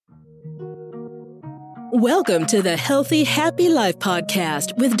Welcome to the Healthy Happy Life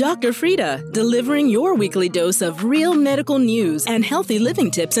podcast with Dr. Frida, delivering your weekly dose of real medical news and healthy living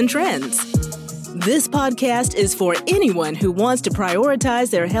tips and trends. This podcast is for anyone who wants to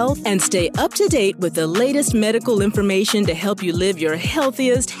prioritize their health and stay up to date with the latest medical information to help you live your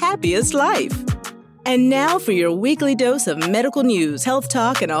healthiest, happiest life. And now for your weekly dose of medical news, health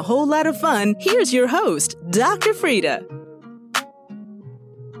talk, and a whole lot of fun, here's your host, Dr. Frida.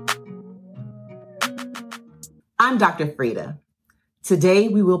 I'm Dr. Frida. Today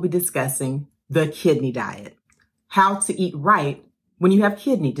we will be discussing the kidney diet, how to eat right when you have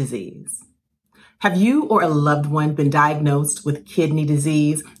kidney disease. Have you or a loved one been diagnosed with kidney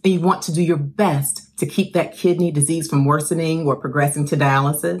disease and you want to do your best to keep that kidney disease from worsening or progressing to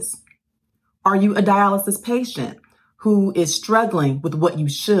dialysis? Are you a dialysis patient who is struggling with what you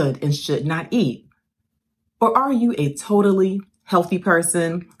should and should not eat? Or are you a totally healthy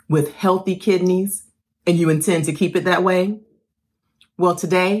person with healthy kidneys and you intend to keep it that way? Well,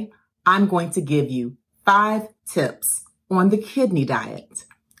 today I'm going to give you 5 tips on the kidney diet,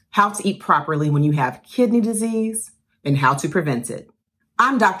 how to eat properly when you have kidney disease, and how to prevent it.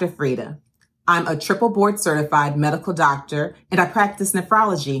 I'm Dr. Frida. I'm a triple board certified medical doctor, and I practice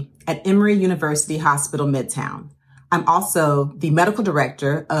nephrology at Emory University Hospital Midtown. I'm also the medical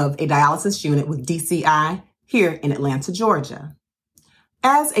director of a dialysis unit with DCI here in Atlanta, Georgia.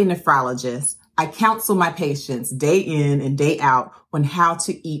 As a nephrologist, I counsel my patients day in and day out on how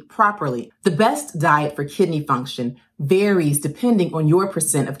to eat properly. The best diet for kidney function varies depending on your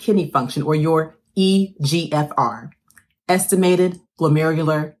percent of kidney function, or your eGFR, estimated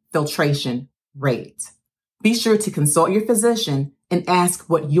glomerular filtration rate. Be sure to consult your physician and ask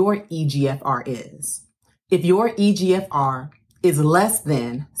what your eGFR is. If your eGFR is less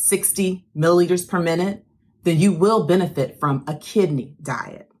than 60 milliliters per minute, then you will benefit from a kidney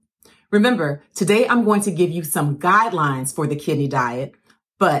diet. Remember, today I'm going to give you some guidelines for the kidney diet,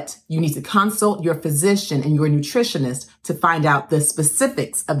 but you need to consult your physician and your nutritionist to find out the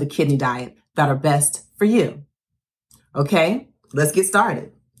specifics of the kidney diet that are best for you. Okay, let's get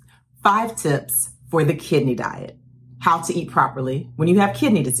started. 5 tips for the kidney diet. How to eat properly when you have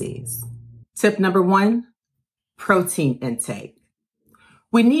kidney disease. Tip number 1, protein intake.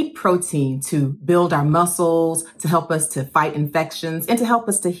 We need protein to build our muscles, to help us to fight infections, and to help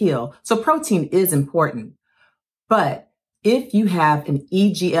us to heal. So protein is important. But if you have an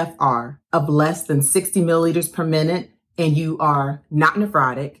eGFR of less than 60 milliliters per minute and you are not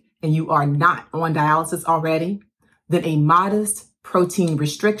nephrotic and you are not on dialysis already, then a modest protein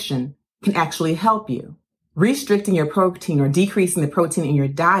restriction can actually help you. Restricting your protein or decreasing the protein in your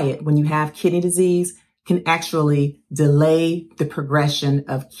diet when you have kidney disease can actually delay the progression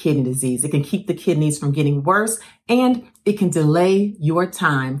of kidney disease. It can keep the kidneys from getting worse, and it can delay your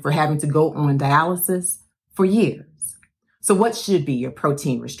time for having to go on dialysis for years. So what should be your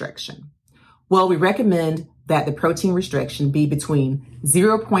protein restriction? Well, we recommend that the protein restriction be between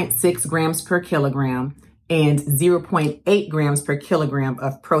 0.6 grams per kilogram and 0.8 grams per kilogram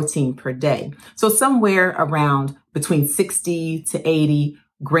of protein per day. So somewhere around between 60 to 80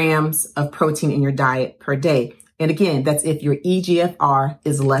 grams of protein in your diet per day. And again, that's if your eGFR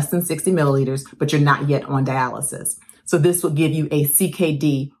is less than 60 milliliters, but you're not yet on dialysis. So this will give you a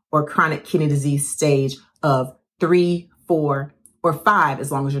CKD, or chronic kidney disease stage, of 3, 4, or 5,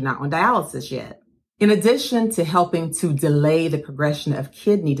 as long as you're not on dialysis yet. In addition to helping to delay the progression of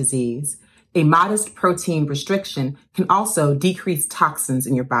kidney disease, a modest protein restriction can also decrease toxins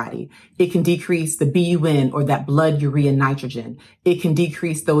in your body. It can decrease the BUN, or that blood urea nitrogen. It can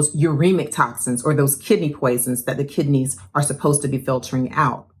decrease those uremic toxins, or those kidney poisons that the kidneys are supposed to be filtering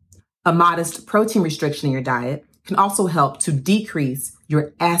out. A modest protein restriction in your diet can also help to decrease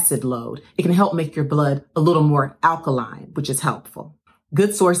your acid load. It can help make your blood a little more alkaline, which is helpful.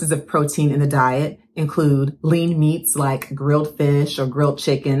 Good sources of protein in the diet include lean meats like grilled fish or grilled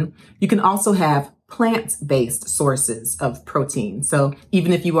chicken. You can also have plant-based sources of protein. So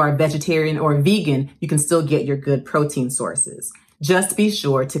even if you are a vegetarian or a vegan, you can still get your good protein sources. Just be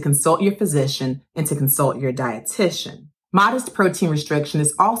sure to consult your physician and to consult your dietitian. Modest protein restriction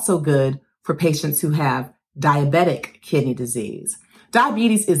is also good for patients who have diabetic kidney disease.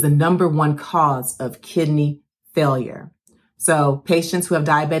 Diabetes is the number 1 cause of kidney failure. So patients who have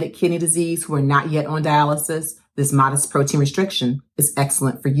diabetic kidney disease who are not yet on dialysis, this modest protein restriction is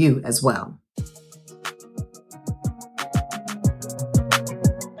excellent for you as well.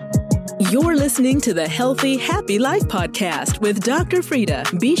 You're listening to the Healthy Happy Life podcast with Dr. Frida.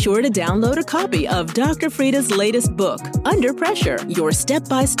 Be sure to download a copy of Dr. Frida's latest book, Under Pressure, your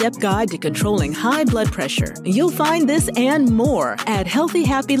step-by-step guide to controlling high blood pressure. You'll find this and more at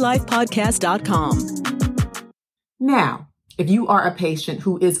healthyhappylifepodcast.com. Now, if you are a patient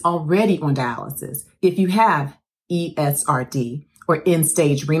who is already on dialysis, if you have ESRD or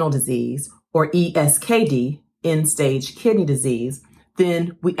end-stage renal disease or ESKD, end-stage kidney disease,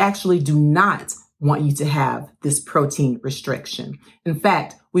 then we actually do not want you to have this protein restriction. In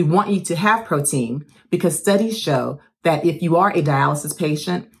fact, we want you to have protein because studies show that if you are a dialysis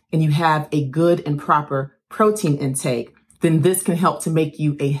patient and you have a good and proper protein intake, then this can help to make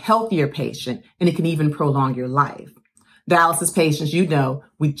you a healthier patient and it can even prolong your life. Dialysis patients, you know,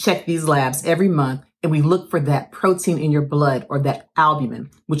 we check these labs every month and we look for that protein in your blood or that albumin,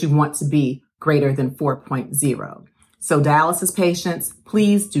 which we want to be greater than 4.0. So dialysis patients,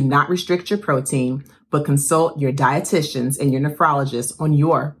 please do not restrict your protein, but consult your dietitians and your nephrologists on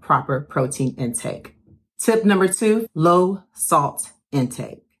your proper protein intake. Tip number 2, low salt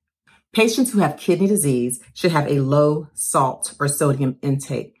intake. Patients who have kidney disease should have a low salt or sodium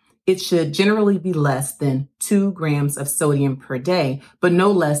intake. It should generally be less than 2 grams of sodium per day, but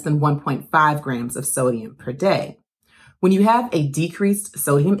no less than 1.5 grams of sodium per day. When you have a decreased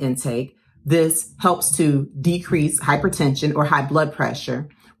sodium intake, this helps to decrease hypertension or high blood pressure,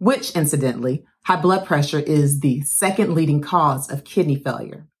 which incidentally, high blood pressure is the second leading cause of kidney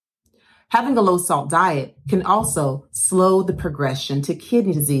failure. Having a low salt diet can also slow the progression to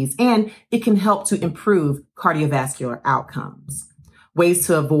kidney disease, and it can help to improve cardiovascular outcomes. Ways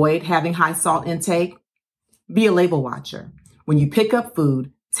to avoid having high salt intake: be a label watcher. When you pick up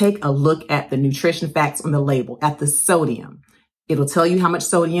food, take a look at the nutrition facts on the label, at the sodium. It'll tell you how much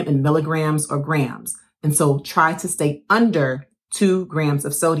sodium in milligrams or grams. And so try to stay under 2 grams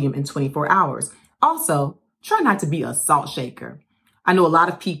of sodium in 24 hours. Also, try not to be a salt shaker. I know a lot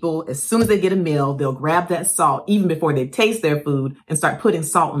of people, as soon as they get a meal, they'll grab that salt even before they taste their food and start putting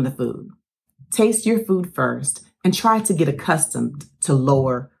salt on the food. Taste your food first and try to get accustomed to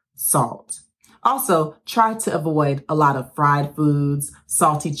lower salt. Also, try to avoid a lot of fried foods,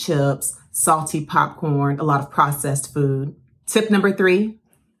 salty chips, salty popcorn, a lot of processed food. Tip number 3,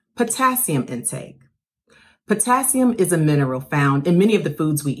 potassium intake. Potassium is a mineral found in many of the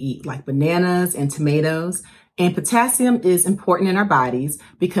foods we eat, like bananas and tomatoes. And potassium is important in our bodies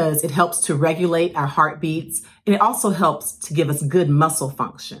because it helps to regulate our heartbeats, and it also helps to give us good muscle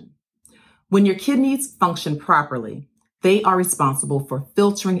function. When your kidneys function properly, they are responsible for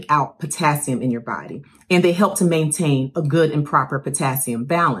filtering out potassium in your body, and they help to maintain a good and proper potassium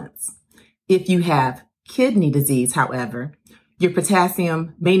balance. If you have kidney disease, however, your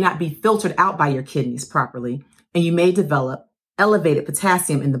potassium may not be filtered out by your kidneys properly, and you may develop elevated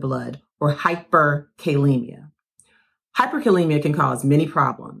potassium in the blood or hyperkalemia. Hyperkalemia can cause many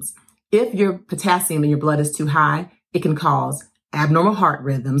problems. If your potassium in your blood is too high, it can cause abnormal heart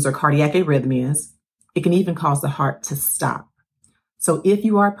rhythms or cardiac arrhythmias. It can even cause the heart to stop. So if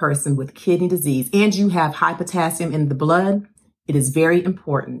you are a person with kidney disease and you have high potassium in the blood, it is very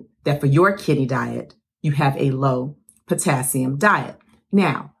important that for your kidney diet, you have a low potassium diet.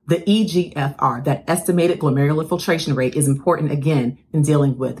 Now, the eGFR, that estimated glomerular filtration rate, is important again in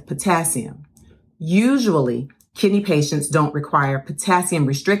dealing with potassium. Usually, kidney patients don't require potassium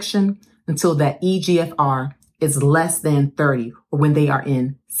restriction until that eGFR is less than 30 or when they are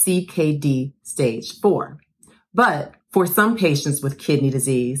in CKD stage 4. But for some patients with kidney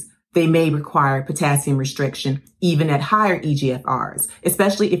disease, they may require potassium restriction even at higher eGFRs,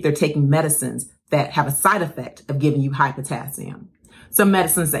 especially if they're taking medicines that have a side effect of giving you high potassium. Some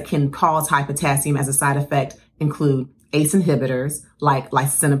medicines that can cause high potassium as a side effect include ACE inhibitors like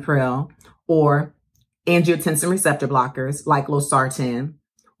lisinopril, or angiotensin receptor blockers like losartan,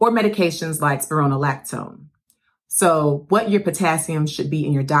 or medications like spironolactone. So what your potassium should be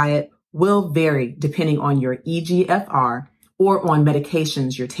in your diet will vary depending on your eGFR or on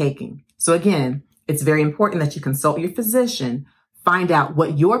medications you're taking. So again, it's very important that you consult your physician, find out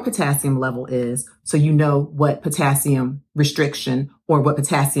what your potassium level is so you know what potassium restriction or what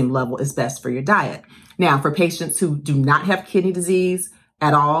potassium level is best for your diet. Now, for patients who do not have kidney disease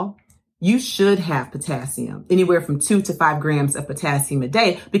at all, you should have potassium, anywhere from 2 to 5 grams of potassium a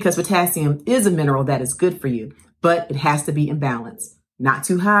day, because potassium is a mineral that is good for you, but it has to be in balance, not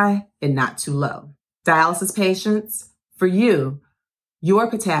too high and not too low. Dialysis patients, for you, your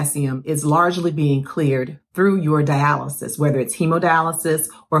potassium is largely being cleared through your dialysis, whether it's hemodialysis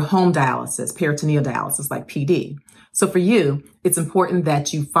or home dialysis, peritoneal dialysis like PD. So for you, it's important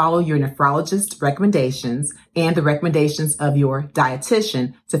that you follow your nephrologist's recommendations and the recommendations of your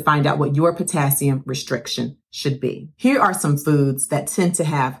dietitian to find out what your potassium restriction should be. Here are some foods that tend to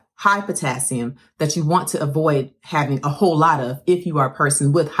have high potassium that you want to avoid having a whole lot of if you are a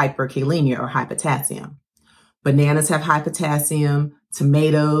person with hyperkalemia or high potassium. Bananas have high potassium,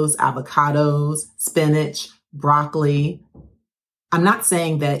 tomatoes, avocados, spinach, broccoli. I'm not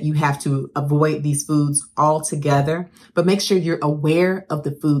saying that you have to avoid these foods altogether, but make sure you're aware of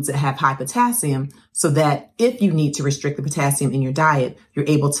the foods that have high potassium so that if you need to restrict the potassium in your diet, you're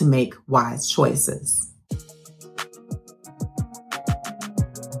able to make wise choices.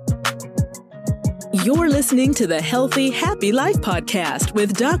 You're listening to the Healthy, Happy Life podcast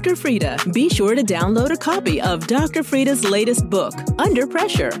with Dr. Frida. Be sure to download a copy of Dr. Frida's latest book, Under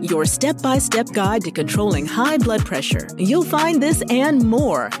Pressure, your step-by-step guide to controlling high blood pressure. You'll find this and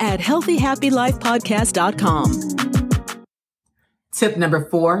more at healthyhappylifepodcast.com. Tip number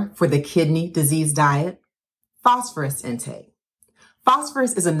 4 for the kidney disease diet, phosphorus intake.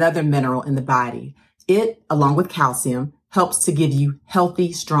 Phosphorus is another mineral in the body. It, along with calcium, helps to give you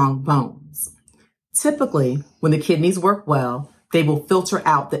healthy, strong bones. Typically, when the kidneys work well, they will filter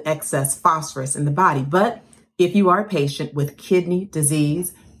out the excess phosphorus in the body. But if you are a patient with kidney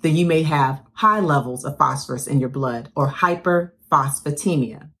disease, then you may have high levels of phosphorus in your blood or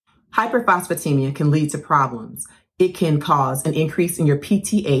hyperphosphatemia. Hyperphosphatemia can lead to problems. It can cause an increase in your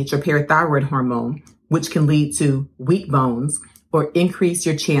PTH or parathyroid hormone, which can lead to weak bones or increase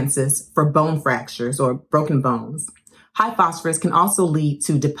your chances for bone fractures or broken bones. High phosphorus can also lead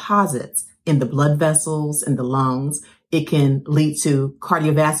to deposits in the blood vessels, in the lungs. It can lead to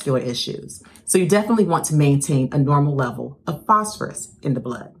cardiovascular issues. So you definitely want to maintain a normal level of phosphorus in the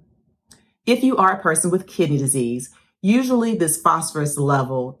blood. If you are a person with kidney disease, usually this phosphorus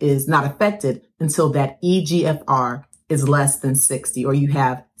level is not affected until that eGFR is less than 60, or you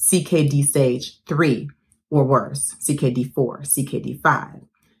have CKD stage 3 or worse, CKD 4, CKD 5.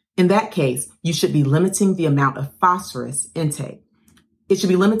 In that case, you should be limiting the amount of phosphorus intake. It should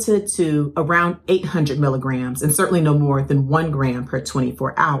be limited to around 800 milligrams and certainly no more than 1 gram per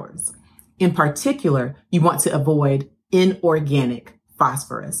 24 hours. In particular, you want to avoid inorganic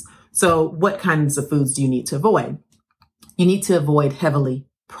phosphorus. So what kinds of foods do you need to avoid? You need to avoid heavily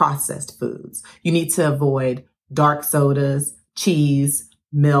processed foods. You need to avoid dark sodas, cheese,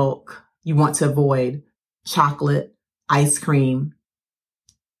 milk. You want to avoid chocolate, ice cream.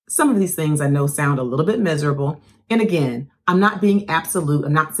 Some of these things I know sound a little bit miserable. And again, I'm not being absolute.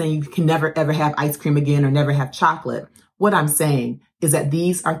 I'm not saying you can never, ever have ice cream again or never have chocolate. What I'm saying is that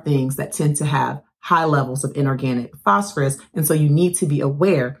these are things that tend to have high levels of inorganic phosphorus. And so you need to be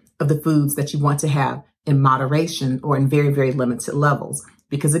aware of the foods that you want to have in moderation or in very, very limited levels.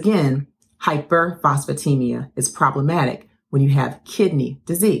 Because again, hyperphosphatemia is problematic when you have kidney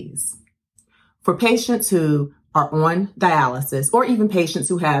disease. For patients who are on dialysis or even patients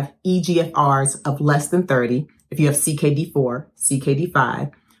who have eGFRs of less than 30, if you have CKD 4, CKD 5,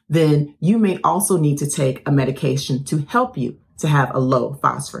 then you may also need to take a medication to help you to have a low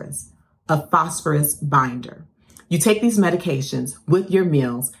phosphorus, a phosphorus binder. You take these medications with your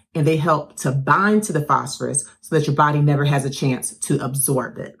meals and they help to bind to the phosphorus so that your body never has a chance to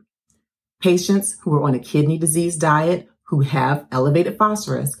absorb it. Patients who are on a kidney disease diet who have elevated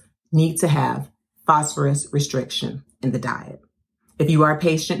phosphorus need to have phosphorus restriction in the diet. If you are a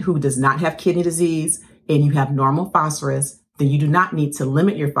patient who does not have kidney disease and you have normal phosphorus, then you do not need to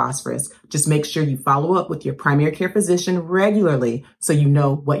limit your phosphorus. Just make sure you follow up with your primary care physician regularly so you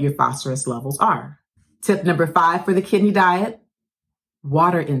know what your phosphorus levels are. Tip number 5 for the kidney diet,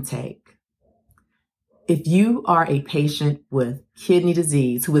 water intake. If you are a patient with kidney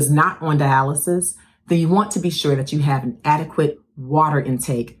disease who is not on dialysis, then you want to be sure that you have an adequate water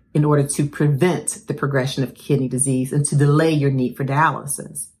intake in order to prevent the progression of kidney disease and to delay your need for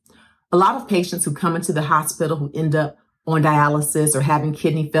dialysis. A lot of patients who come into the hospital who end up on dialysis or having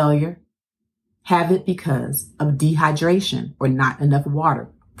kidney failure have it because of dehydration or not enough water,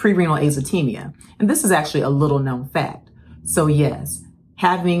 prerenal azotemia. And this is actually a little known fact. So yes,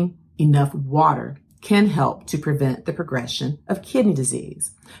 having enough water can help to prevent the progression of kidney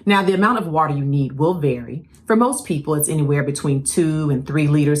disease. Now, the amount of water you need will vary. For most people, it's anywhere between 2 and 3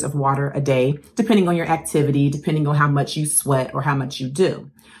 liters of water a day, depending on your activity, depending on how much you sweat or how much you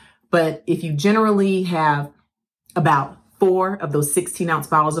do. But if you generally have about 4 of those 16-ounce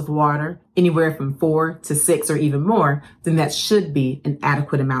bottles of water, anywhere from 4 to 6 or even more, then that should be an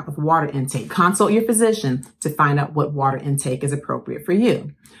adequate amount of water intake. Consult your physician to find out what water intake is appropriate for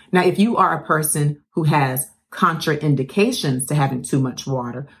you. Now, if you are a person who has contraindications to having too much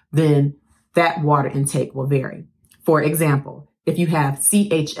water, then that water intake will vary. For example, if you have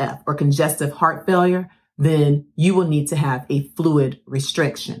CHF or congestive heart failure, then you will need to have a fluid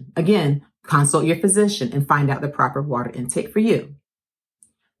restriction. Again, consult your physician and find out the proper water intake for you.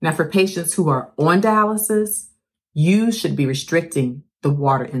 Now, for patients who are on dialysis, you should be restricting the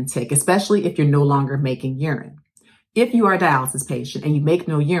water intake, especially if you're no longer making urine. If you are a dialysis patient and you make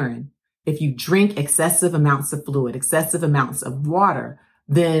no urine, If you drink excessive amounts of fluid, excessive amounts of water,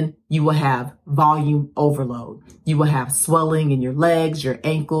 then you will have volume overload. You will have swelling in your legs, your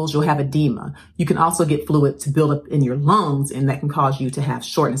ankles, you'll have edema. You can also get fluid to build up in your lungs, and that can cause you to have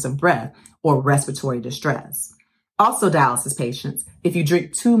shortness of breath or respiratory distress. Also, dialysis patients, if you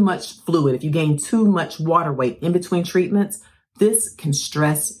drink too much fluid, if you gain too much water weight in between treatments, this can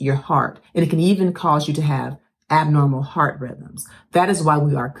stress your heart, and it can even cause you to have abnormal heart rhythms. That is why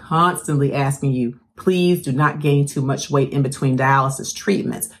we are constantly asking you, please do not gain too much weight in between dialysis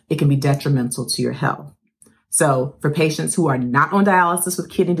treatments. It can be detrimental to your health. So for patients who are not on dialysis with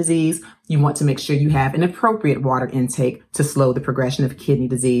kidney disease, you want to make sure you have an appropriate water intake to slow the progression of kidney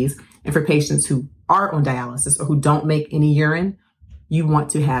disease. And for patients who are on dialysis or who don't make any urine, you want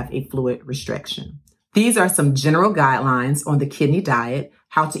to have a fluid restriction. These are some general guidelines on the kidney diet,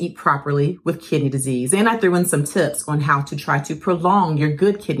 how to eat properly with kidney disease. And I threw in some tips on how to try to prolong your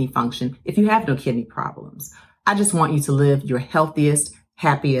good kidney function if you have no kidney problems. I just want you to live your healthiest,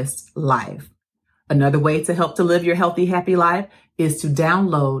 happiest life. Another way to help to live your healthy, happy life is to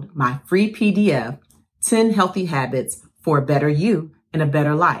download my free PDF, 10 Healthy Habits for a Better You and a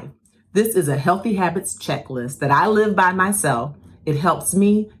Better Life. This is a healthy habits checklist that I live by myself. It helps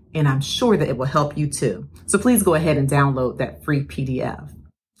me, and I'm sure that it will help you too. So please go ahead and download that free PDF.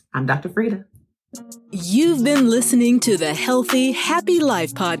 I'm Dr. Frida. You've been listening to the Healthy, Happy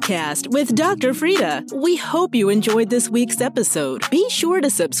Life podcast with Dr. Frida. We hope you enjoyed this week's episode. Be sure to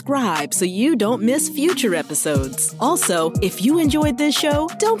subscribe so you don't miss future episodes. Also, if you enjoyed this show,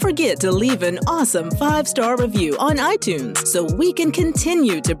 don't forget to leave an awesome 5-star review on iTunes so we can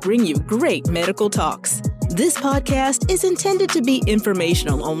continue to bring you great medical talks. This podcast is intended to be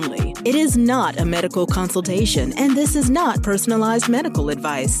informational only. It is not a medical consultation, and this is not personalized medical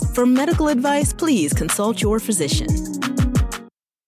advice. For medical advice, please consult your physician.